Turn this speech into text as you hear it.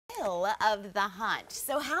thrill of the hunt.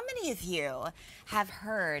 So how many of you have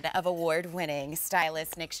heard of award-winning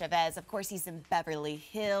stylist Nick Chavez? Of course, he's in Beverly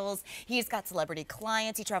Hills. He's got celebrity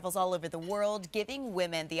clients. He travels all over the world, giving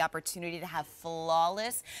women the opportunity to have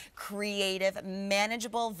flawless, creative,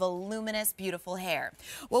 manageable, voluminous, beautiful hair.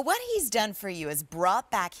 Well, what he's done for you is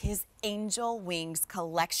brought back his Angel Wings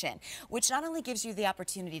collection, which not only gives you the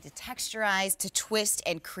opportunity to texturize, to twist,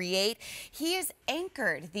 and create. He has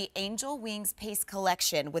anchored the Angel Wings Paste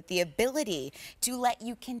collection with the ability to let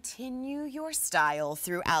you continue your style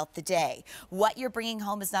throughout the day. What you're bringing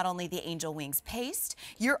home is not only the Angel Wings Paste,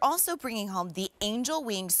 you're also bringing home the Angel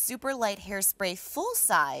Wings Super Light Hairspray full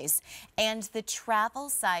size and the travel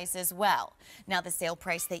size as well. Now, the sale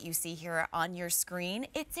price that you see here on your screen,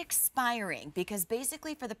 it's expiring because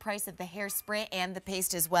basically for the price of the hairspray and the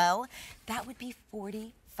paste as well, that would be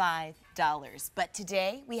 $45. But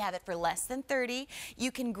today we have it for less than $30. You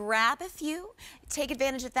can grab a few, take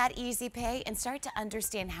advantage of that easy pay, and start to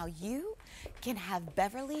understand how you can have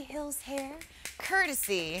Beverly Hills hair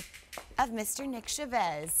courtesy of Mr. Nick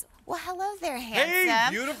Chavez. Well, hello there, handsome. Hey,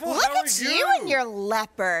 beautiful. Look at you and your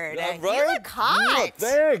leopard. Right? You look hot. Yeah,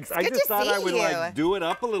 thanks. It's I good just to thought see I would you. like do it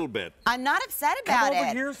up a little bit. I'm not upset about Come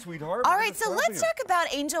over it. here, sweetheart. All right, so let's talk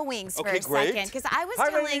about Angel Wings for a second, because I was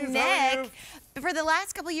telling Nick, for the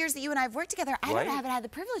last couple of years that you and I have worked together, I haven't had the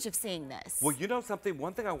privilege of seeing this. Well, you know something?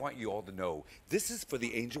 One thing I want you all to know, this is for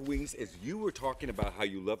the Angel Wings, as you were talking about how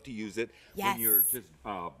you love to use it when you're just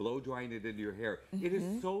blow drying it into your hair. It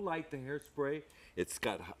is so light, the hairspray. It's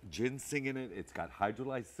got ginseng in it. It's got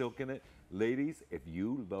hydrolyzed silk in it. Ladies, if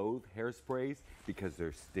you loathe hairsprays because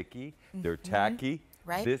they're sticky, they're tacky,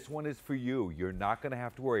 this one is for you. You're not going to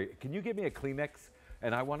have to worry. Can you give me a Kleenex?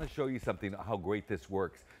 And I want to show you something, how great this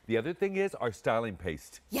works. The other thing is our styling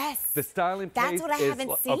paste. Yes. The styling paste That's what I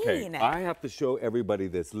haven't seen. Okay, I have to show everybody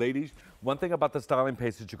this. Ladies, one thing about the styling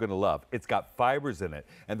paste that you're going to love, it's got fibers in it.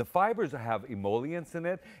 And the fibers have emollients in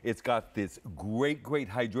it. It's got this great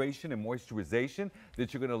hydration and moisturization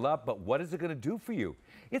that you're going to love. But what is it going to do for you?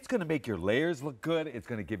 It's going to make your layers look good. It's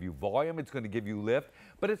going to give you volume. It's going to give you lift.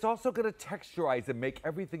 But it's also going to texturize and make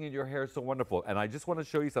everything in your hair so wonderful. And I just want to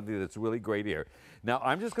show you something that's really great here. Now,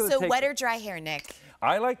 I'm just going to take... So wet or dry hair, Nick?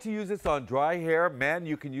 I like to use this on dry hair. Men,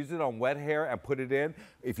 you can use it on wet hair and put it in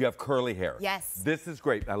if you have curly hair. Yes. This is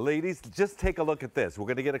great. Now, ladies, just take a look at this. We're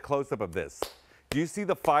going to get a close-up of this. Do you see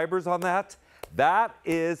the fibers on that? That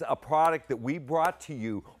is a product that we brought to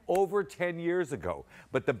you over 10 years ago.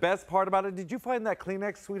 But the best part about it, did you find that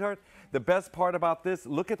Kleenex, sweetheart? The best part about this,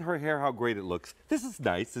 look at her hair, how great it looks. This is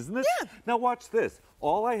nice, isn't it? Yeah. Now watch this.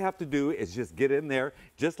 All I have to do is just get in there,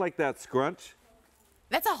 just like that scrunch.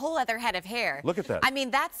 That's a whole other head of hair. Look at that. I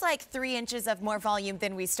mean, that's like 3 inches of more volume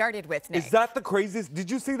than we started with, Nick. Is that the craziest?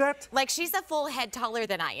 Did you see that? Like, she's a full head taller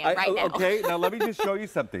than I am right now. Okay, now let me just show you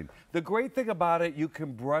something. The great thing about it, you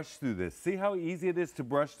can brush through this. See how easy it is to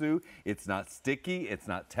brush through? It's not sticky, it's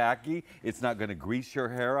not tacky, it's not gonna grease your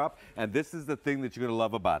hair up, and this is the thing that you're gonna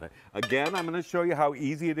love about it. Again, I'm gonna show you how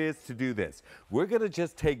easy it is to do this. We're gonna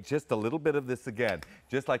just take just a little bit of this again,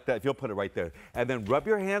 just like that, if you'll put it right there, and then rub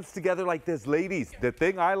your hands together like this. Ladies, the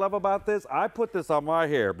thing I love about this, I put this on my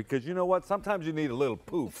hair because you know what? Sometimes you need a little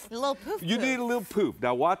poof. A little poof. You need a little poof.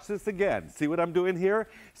 Now watch this again. See what I'm doing here?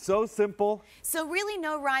 So simple. So really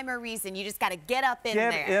no rhyme or reason. You just got to get up in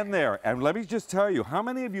there. Get in there. And let me just tell you, how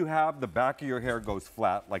many of you have the back of your hair goes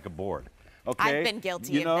flat like a board? Okay. I've been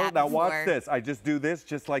guilty of that now before. watch this. I just do this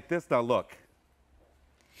just like this. Now look.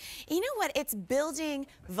 You know what? It's building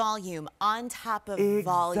volume on top of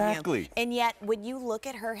volume. And yet, when you look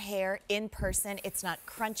at her hair in person, it's not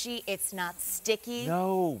crunchy, it's not sticky.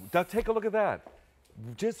 No. Now take a look at that.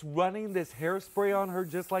 Just running this hairspray on her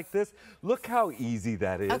just like this. Look how easy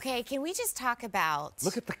that is. Okay, can we just talk about...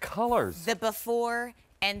 Look at the colors. The before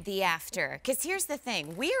and the after. Because here's the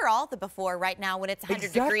thing. We are all the before right now when it's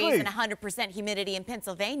 100 degrees and 100% humidity in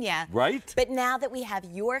Pennsylvania. Right. But now that we have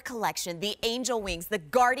your collection, the Angel Wings, the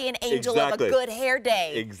guardian angel of a good hair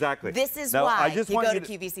day. Exactly. This is why you go to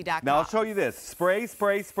QVC.com. Now I'll show you this. Spray,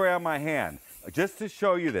 spray, spray on my hand. Just to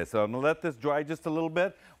show you this. So I'm going to let this dry just a little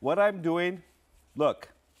bit. What I'm doing, look,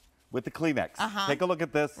 with the Kleenex. Take a look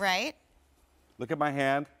at this. Right. Look at my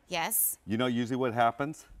hand. Yes. You know usually what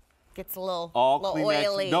happens? Gets a little, Kleenex,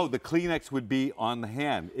 oily. No, the Kleenex would be on the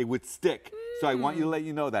hand. It would stick. So I want you to let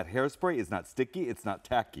you know that hairspray is not sticky, it's not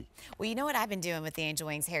tacky. Well, you know what I've been doing with the Angel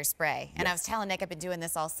Wings hairspray? And I was telling Nick I've been doing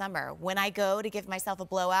this all summer. When I go to give myself a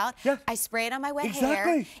blowout, I spray it on my wet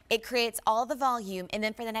hair. It creates all the volume. And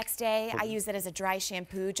then for the next day, I use it as a dry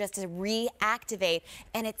shampoo just to reactivate.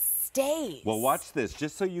 And it stays. Well, watch this.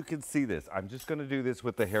 Just so you can see this, I'm just going to do this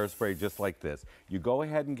with the hairspray just like this. You go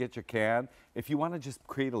ahead and get your can if you want to just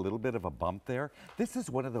create a little bit of a bump there, this is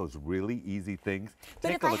one of those really easy things.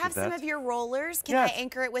 But if I have some of your rollers, can I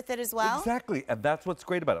anchor it with it as well? Exactly, and that's what's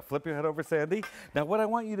great about it. Flip your head over, Sandy. Now, what I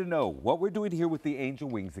want you to know, what we're doing here with the angel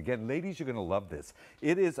wings, again, ladies, you're going to love this.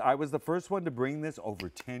 I was the first one to bring this over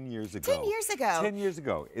 10 years ago. 10 years ago? 10 years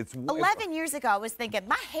ago. 11 years ago, I was thinking,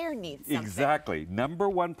 my hair needs something. Exactly.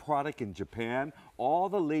 #1 product in Japan. All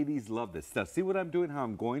the ladies love this. Now, see what I'm doing, how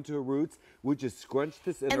I'm going to her roots? We'll just scrunch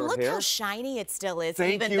this in her hair. And look how shiny it still is,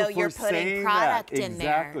 Thank even you though for you're putting saying product that. in there.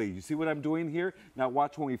 Exactly. You see what I'm doing here? Now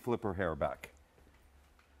watch when we flip her hair back.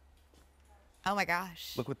 Oh my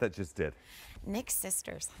gosh. Look what that just did. Nick's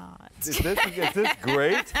sister's hot. Is this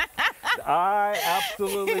great? I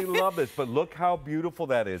absolutely love this, but look how beautiful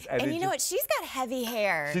that is. And you know what? She's got heavy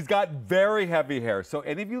hair. She's got very heavy hair. So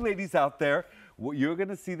any of you ladies out there, you're going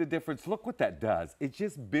to see the difference. Look what that does. It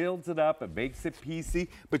just builds it up. It makes it piecey,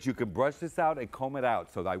 but you can brush this out and comb it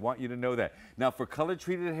out. So I want you to know that. Now, for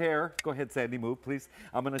color-treated hair, go ahead, Sandy, move, please.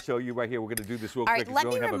 I'm going to show you right here. We're going to do this real quick. All right,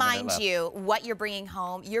 let me remind you what you're bringing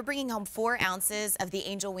home. You're bringing home 4 ounces of the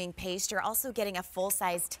angel wing paste. You're also getting a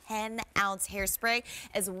full-size 10-ounce hairspray,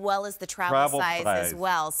 as well as the travel size as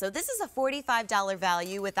well. So this is a $45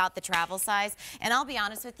 value without the travel size. And I'll be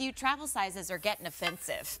honest with you, travel sizes are getting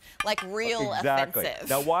offensive, like real offensive.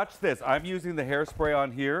 Now watch this. I'm using the hairspray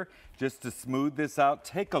on here just to smooth this out.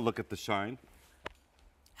 Take a look at the shine.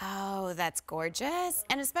 Oh, that's gorgeous.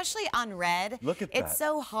 And especially on red. Look at that. It's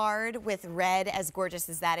so hard with red, as gorgeous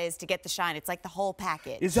as that is, to get the shine. It's like the whole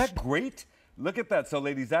package. Is that great? Look at that. So,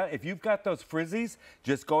 ladies, if you've got those frizzies,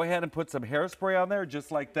 just go ahead and put some hairspray on there,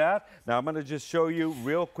 just like that. Now, I'm going to just show you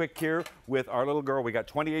real quick here with our little girl. We got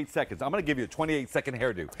 28 seconds. I'm going to give you a 28-second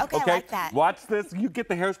hairdo. Okay, I like that. Watch this. You get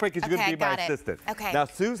the hairspray because you're going to be my assistant. Okay. Now,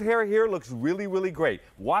 Sue's hair here looks really, really great.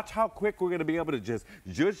 Watch how quick we're going to be able to just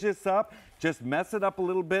zhuzh this up, just mess it up a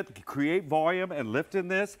little bit, create volume, and lift in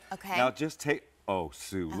this. Okay. Now, just take... Oh,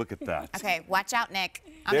 Sue, look at that. Okay, watch out, Nick.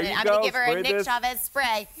 I'm There gonna you go. give her a Spray Nick this. Chavez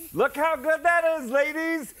spray. Look how good that is,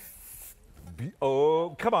 ladies.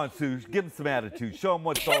 Oh, come on, Sue. Give them some attitude. Show them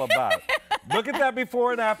what it's all about. Look at that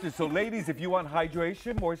before and after. So, ladies, if you want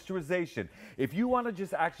hydration, moisturization, if you want to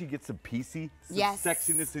just actually get some piecey, some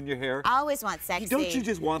sexiness in your hair. I always want sexy. Don't you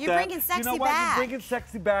just want that? You're bringing sexy back. You know what? back. You're bringing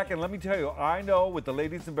sexy back. And let me tell you, I know with the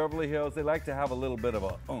ladies in Beverly Hills, they like to have a little bit of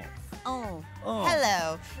a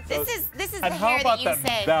hello. This is the hair that you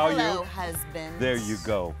say, hello, husband. There you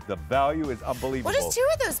go. The value is unbelievable. Well, just 2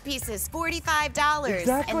 of those pieces, $45.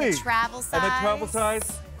 Exactly. And the travel size. And the travel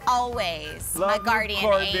size? Always. Love my guardian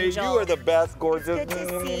angel. You are the best, gorgeous. It's good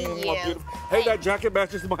to see you. Hey, that jacket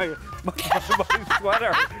matches my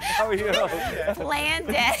sweater. How are you? Planned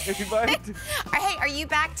it. Hey, are you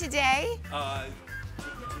back today?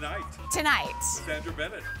 Tonight. Tonight. Sandra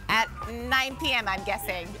Bennett. At 9 p.m., I'm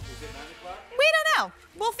guessing. Is it 9 o'clock? We don't know.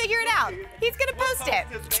 We'll figure it out. He's going to post it.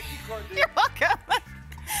 You're welcome.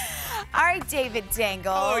 All right, David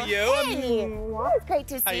Dangle. Hello, you. Hey, it's great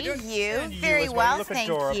to see you. Very well, thank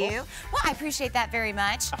you. Well, I appreciate that very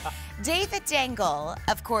much. David Dangle,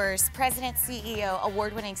 of course, President, CEO,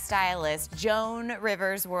 award-winning stylist, Joan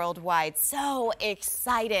Rivers Worldwide. So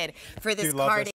excited for this cardigan.